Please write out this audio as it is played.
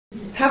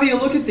having a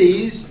look at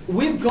these,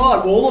 we've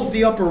got all of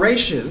the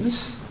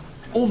operations,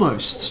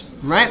 almost,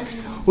 right?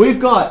 We've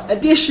got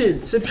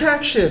addition,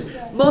 subtraction,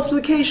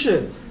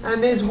 multiplication,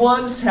 and there's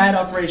one sad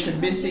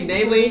operation missing,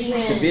 namely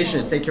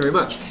division. Thank you very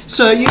much.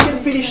 So you can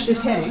finish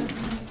this heading,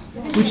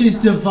 which is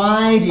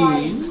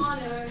dividing.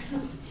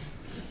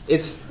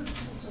 It's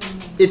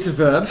a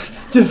verb.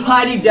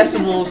 Dividing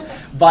decimals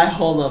by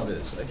whole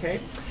numbers, okay?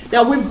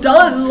 Now, we've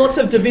done lots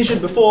of division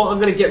before. I'm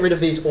going to get rid of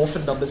these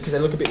orphan numbers because they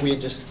look a bit weird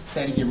just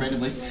standing here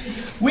randomly.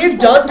 We've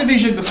done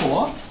division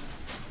before.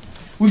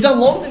 We've done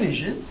long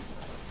division.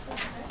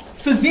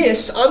 For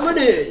this, I'm going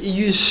to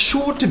use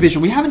short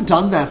division. We haven't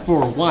done that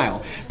for a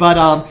while, but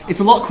it's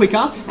a lot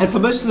quicker, and for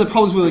most of the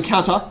problems we'll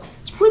encounter,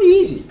 it's pretty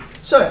easy.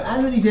 So,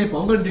 as an example,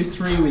 I'm going to do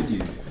 3 with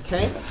you,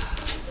 okay?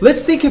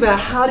 Let's think about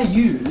how to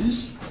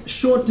use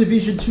short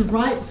division to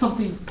write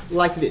something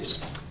like this.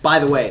 By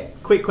the way,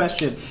 quick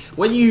question.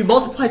 When you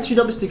multiply 2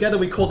 numbers together,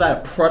 we call that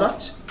a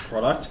product.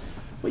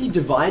 When you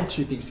divide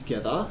 2 things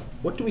together,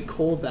 what do we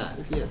call that?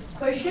 Yeah.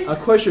 Quotient. A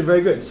quotient, very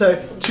good. So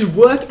to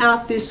work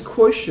out this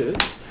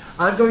quotient,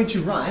 I'm going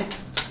to write,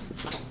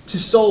 to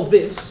solve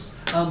this,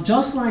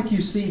 just like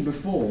you've seen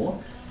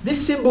before,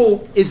 this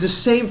symbol is the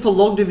same for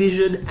long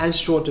division as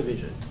short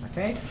division.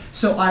 Okay?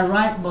 So I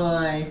write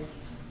my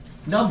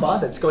number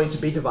that's going to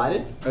be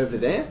divided over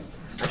there.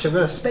 Actually, I'm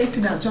going to space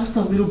it out just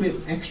a little bit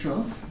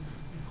extra.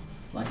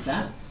 Like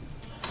that.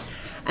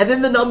 And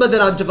then the number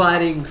that I'm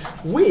dividing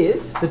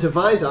with, the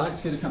divisor,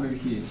 it's going to come over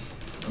here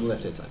on the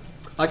left-hand side.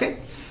 Okay?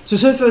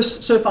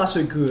 So far,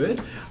 so good.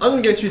 I'm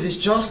going to go through this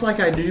just like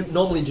I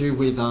normally do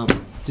with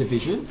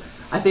division.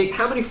 I think,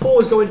 how many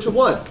 4s go into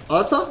 1?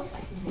 Answer?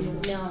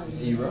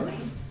 0.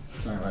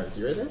 Sorry, I wrote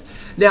 0 there.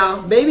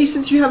 Now, maybe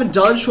since you haven't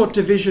done short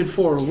division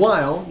for a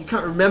while, you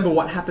can't remember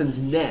what happens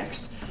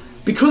next.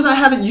 Because I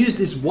haven't used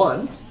this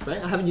 1,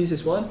 right? I haven't used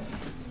this 1.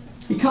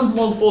 He comes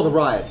along for the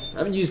ride. I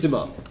haven't used him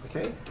up.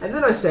 Okay? And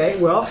then I say,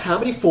 well, how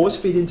many 4s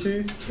fit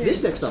into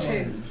this next number? 2.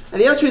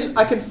 And the answer is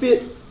I can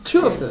fit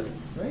 2 of them.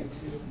 Right?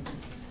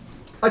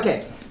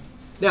 Okay.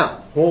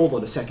 Now, hold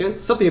on a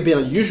second. Something a bit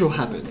unusual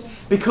happens.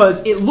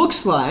 Because it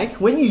looks like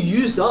when you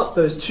used up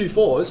those 2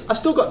 4s, I've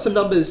still got some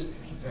numbers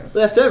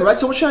left over, right?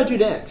 So what should I do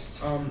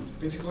next?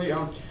 Basically,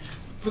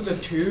 put the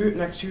 2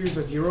 next to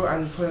the 0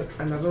 and put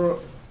another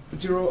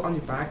 0 on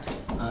the back.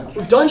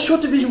 We've done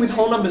short division with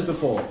whole numbers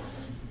before.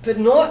 But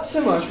not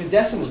so much with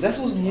decimals.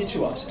 Decimals are new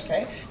to us,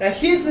 okay? Now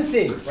here's the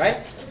thing, right?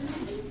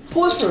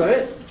 Pause for a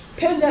moment,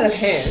 pens out of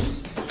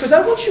hands, because I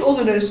want you all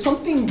to know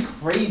something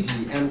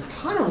crazy and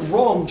kind of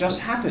wrong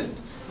just happened.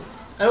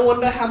 And I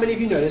wonder how many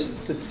of you noticed it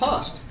slipped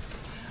past.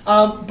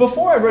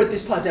 Before I wrote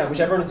this part down,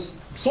 which everyone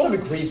sort of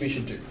agrees we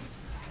should do,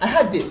 I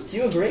had this. Do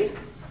you agree?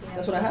 Yeah.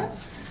 That's what I had?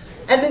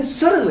 And then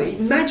suddenly,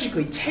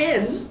 magically,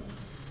 10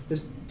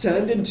 has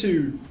turned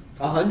into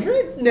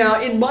 100?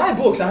 Now, in my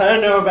books, I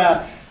don't know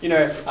about...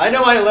 I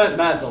know I learnt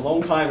maths a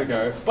long time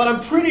ago, but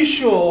I'm pretty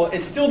sure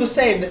it's still the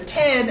same, that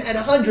 10 and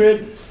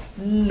 100,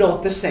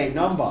 not the same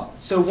number.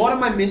 So what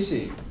am I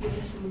missing?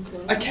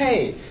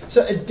 Okay,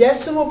 so a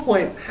decimal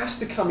point has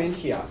to come in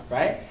here,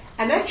 right?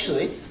 And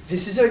actually,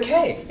 this is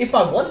okay. If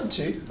I wanted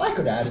to, I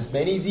could add as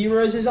many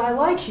zeros as I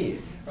like here,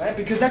 right?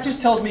 Because that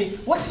just tells me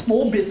what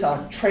small bits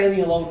are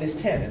trailing along this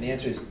 10, and the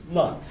answer is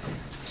none.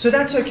 So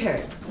that's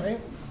okay, right?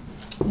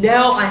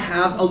 Now I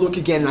have a look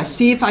again, and I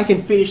see if I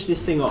can finish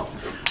this thing off.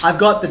 I've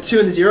got the 2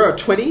 and the 0 are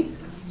 20.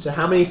 So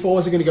how many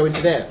 4s are going to go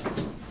into there?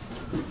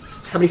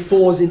 How many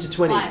 4s into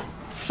 20?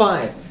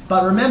 5.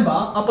 But remember,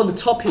 up on the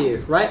top here,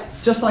 right?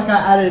 Just like I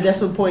added a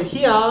decimal point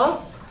here,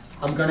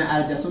 I'm going to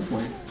add a decimal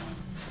point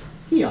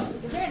here.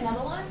 Is there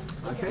another one?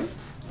 Okay.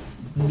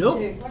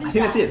 Nope. I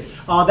think that's it.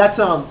 Oh, that's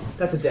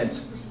a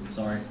dent.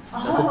 Sorry.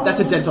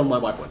 That's a dent on my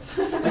whiteboard.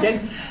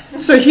 Okay.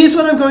 So here's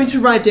what I'm going to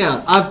write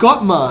down. I've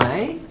got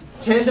my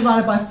 10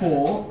 divided by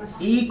 4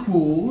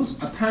 equals,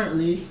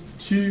 apparently,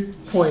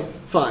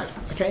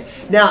 2.5, okay?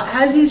 Now,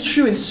 as is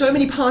true in so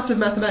many parts of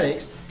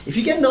mathematics, if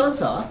you get an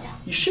answer,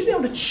 you should be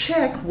able to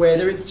check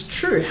whether it's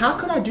true. How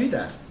could I do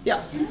that?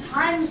 Yeah?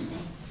 Times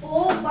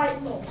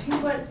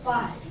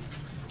 2.5.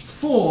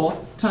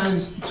 4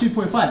 times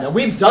 2.5. Now,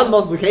 we've done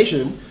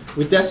multiplication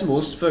with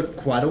decimals for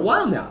quite a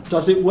while now.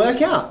 Does it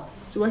work out?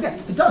 Does it work out?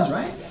 It does,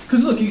 right?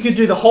 Because look, you could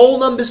do the whole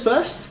numbers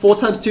first. 4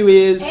 times 2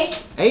 is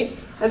 8.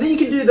 And then you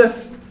can do the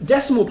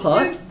decimal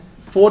part.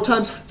 4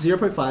 times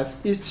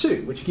 0.5 is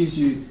 2, which gives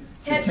you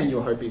the 10 you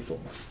were hoping for.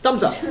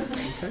 Thumbs up.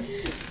 Okay.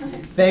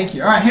 Thank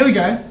you. All right, here we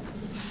go.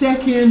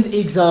 Second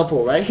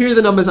example, right? Here are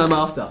the numbers I'm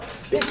after. A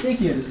bit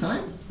sneakier this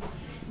time.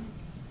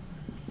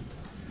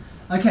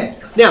 Okay,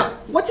 now,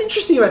 what's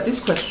interesting about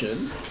this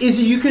question is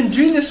you can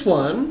do this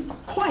one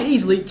quite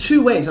easily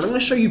 2 ways, and I'm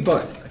going to show you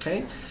both,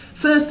 okay?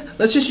 First,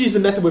 let's just use the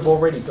method we've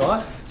already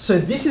got. So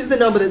this is the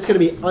number that's going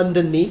to be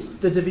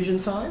underneath the division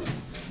sign.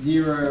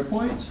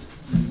 0.018.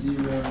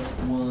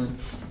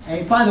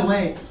 By the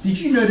way, did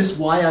you notice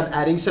why I'm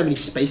adding so many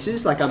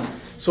spaces? Like I'm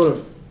sort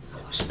of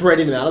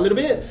spreading them out a little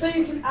bit. So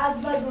you can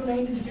add like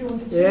remainders if you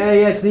wanted to. Yeah,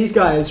 it's these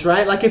guys,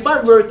 right? Like if I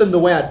wrote them the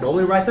way I'd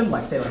normally write them,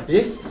 like say like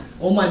this,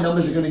 all my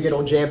numbers are going to get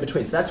all jammed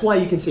between. So that's why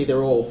you can see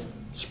they're all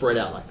spread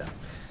out like that.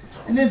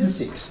 And there's the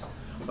 6.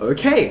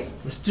 Okay,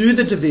 let's do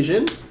the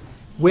division.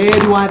 Where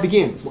do I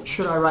begin? What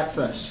should I write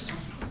first?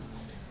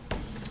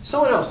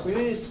 Someone else. We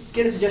need to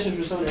get a suggestion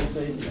from someone else.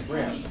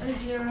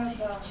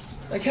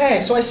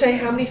 Okay, so I say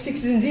how many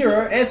 6s in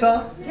 0?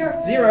 Answer?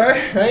 0,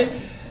 right?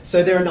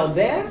 So there are none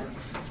there.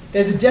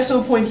 There's a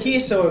decimal point here,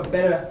 so I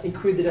better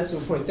include the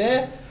decimal point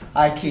there.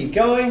 I keep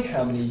going.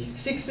 How many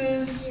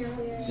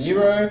 6s?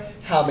 0.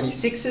 How many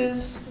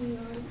 6s?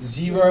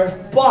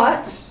 0.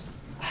 But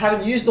I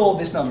haven't used all of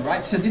this number,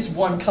 right? So this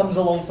 1 comes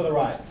along for the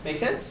right. Make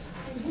sense?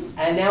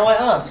 And now I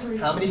ask,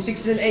 how many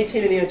 6s in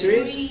 18? And the answer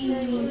is?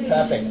 3.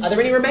 Perfect. Are there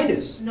any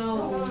remainders?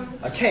 No.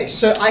 Okay,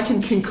 so I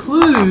can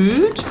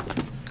conclude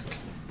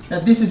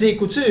that this is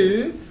equal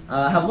to,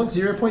 have a look,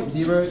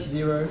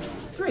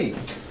 0.003.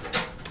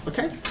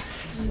 Okay?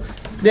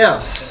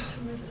 Now,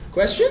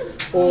 question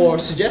or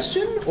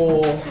suggestion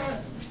or?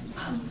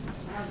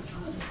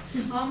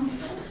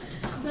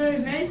 So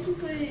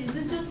basically, is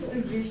it just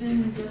division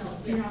and just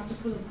you have to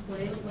put a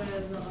plate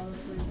where the other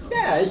plates are?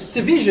 Yeah, it's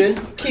division,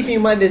 keeping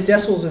in mind there's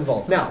decimals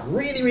involved. Now,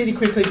 really, really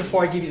quickly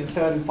before I give you the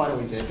third and final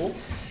example,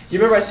 you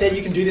remember I said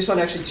you can do this one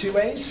actually 2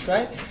 ways,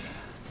 right?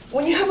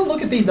 When you have a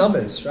look at these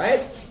numbers,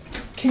 right,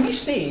 can you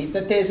see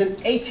that there's an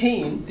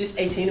 18, this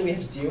 18 that we have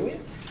to deal with,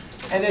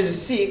 and there's a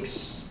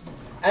 6,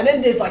 and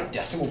then there's like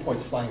decimal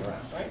points flying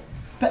around, right?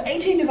 But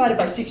 18 divided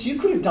by 6, you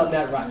could have done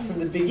that right from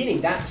the beginning.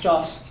 That's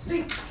just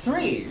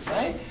 3,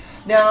 right?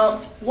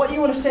 Now, what you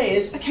want to say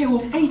is, okay,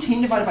 well, if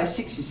 18 divided by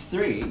 6 is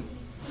 3,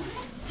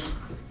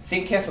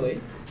 think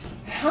carefully,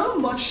 how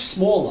much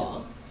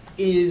smaller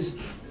is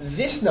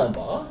this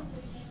number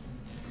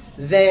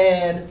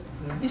than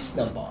this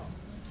number?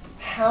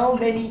 How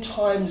many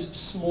times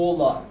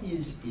smaller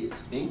is it?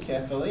 Think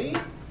carefully.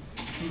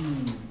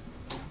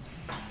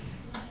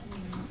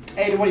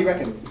 Aiden, what do you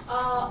reckon?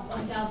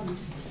 1,000.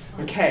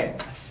 Okay,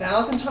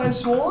 1,000 times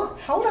smaller?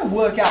 How would I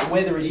work out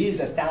whether it is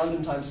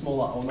 1,000 times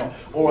smaller or not?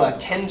 Or like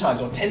 10 times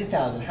or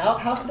 10,000?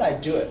 How could I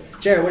do it?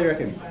 Jerry, what do you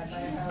reckon?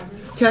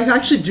 Okay, I can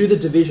actually do the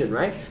division,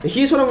 right? Now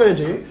here's what I'm going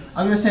to do.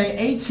 I'm going to say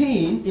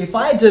 18, if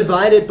I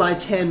divide it by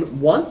 10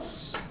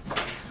 once,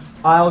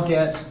 I'll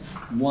get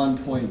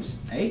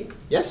 1.8,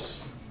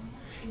 yes?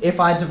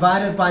 If I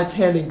divide it by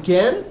 10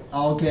 again,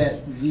 I'll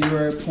get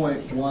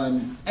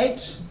 0.18.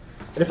 And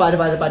if I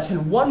divide it by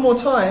 10 one more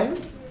time,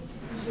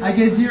 I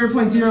get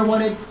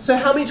 0.018. So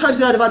how many times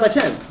did I divide by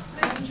 10?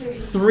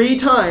 3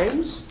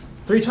 times.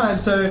 3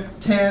 times, so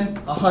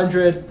 10,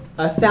 100,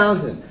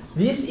 1,000.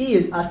 This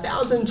is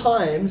 1,000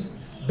 times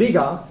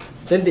bigger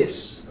than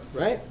this,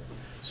 right?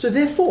 So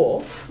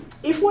therefore,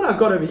 if what I've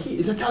got over here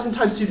is 1,000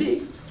 times too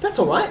big, that's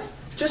all right.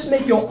 Just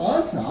make your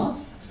answer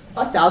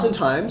 1,000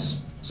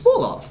 times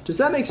smaller. Does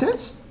that make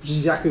sense? Which is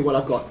exactly what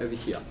I've got over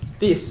here.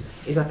 This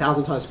is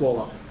 1,000 times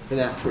smaller than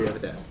that 3 over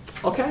there.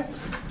 Okay?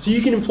 So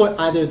you can employ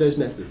either of those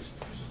methods.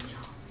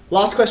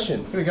 Last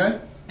question. Here we go.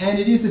 And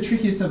it is the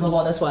trickiest of the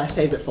lot. That's why I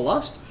saved it for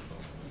last.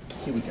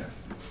 Here we go.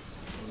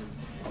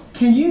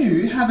 Can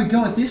you have a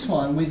go at this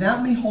one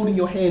without me holding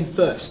your hand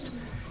first?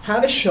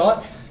 Have a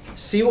shot.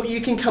 See what you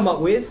can come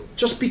up with.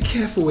 Just be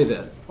careful with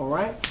it. All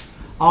right?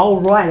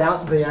 I'll write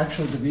out the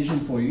actual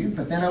division for you,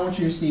 but then I want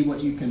you to see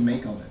what you can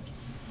make of it.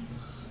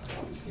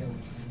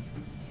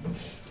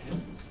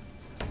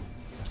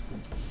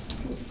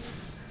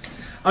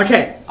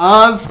 Okay,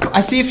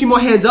 I see a few more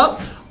hands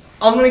up.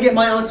 I'm going to get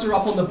my answer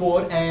up on the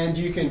board and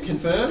you can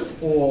confirm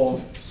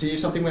or see if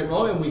something went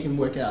wrong and we can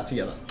work it out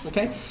together.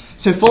 Okay?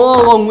 So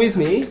follow along with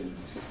me.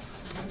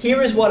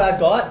 Here is what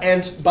I've got,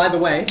 and by the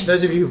way,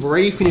 those of you who've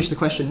already finished the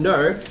question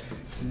know,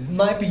 it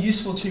might be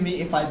useful to me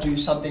if I do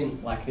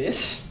something like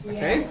this.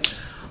 Okay?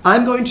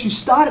 I'm going to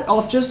start it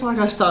off just like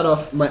I start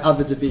off my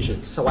other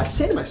divisions. So I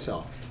say to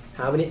myself,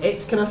 how many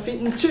 8s can I fit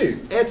in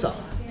 2? Answer.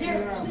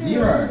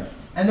 0.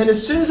 And then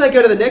as soon as I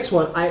go to the next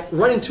one, I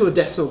run into a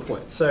decimal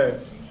point. So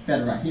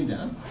better write him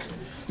down.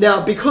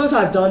 Now, because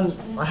I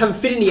haven't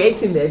fit any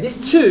 8s in there,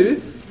 this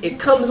 2, it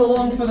comes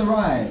along for the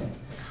ride.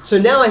 So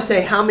now I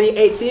say, how many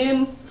 8s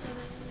in?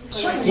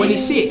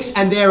 26.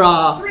 And there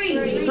are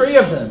 3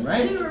 of them,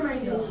 right? 2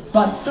 remainder.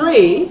 But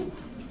 3,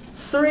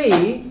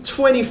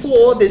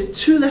 24, there's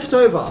 2 left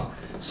over.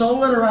 So I'm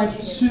going to write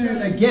 2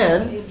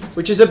 again,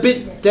 which is a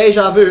bit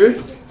deja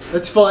vu.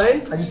 That's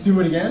fine. I just do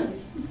it again.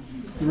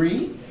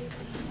 3.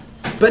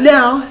 But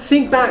now,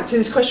 think back to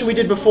this question we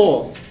did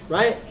before,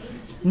 right?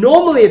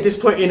 Normally at this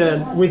point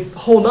with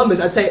whole numbers,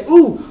 I'd say,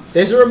 ooh,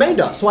 there's a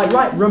remainder. So I'd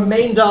write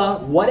remainder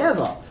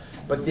whatever.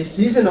 But this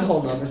isn't a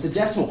whole number, it's a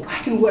decimal. I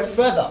can work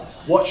further.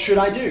 What should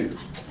I do?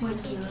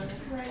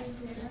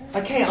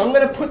 Okay, I'm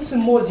going to put some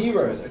more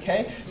zeros,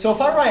 okay? So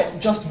if I write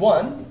just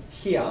 1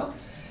 here,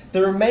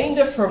 the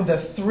remainder from the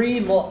 3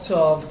 lots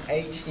of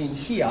 8 in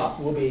here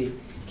will be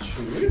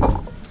 2.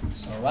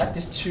 So I'll write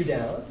this 2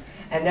 down.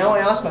 And now I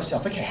ask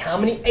myself, okay, how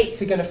many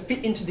 8s are going to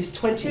fit into this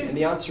 20? And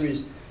the answer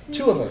is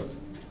 2 of them.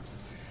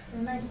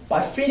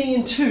 By fitting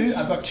in 2,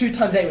 I've got 2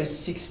 times 8 was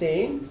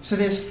 16. So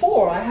there's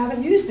 4 I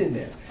haven't used in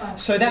there.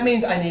 So that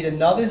means I need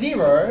another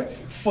 0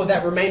 for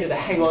that remainder to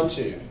hang on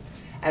to.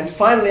 And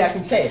finally I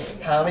can say,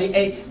 how many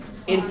 8s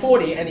in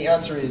 40, and the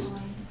answer is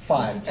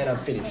 5, and I'm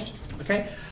finished. Okay?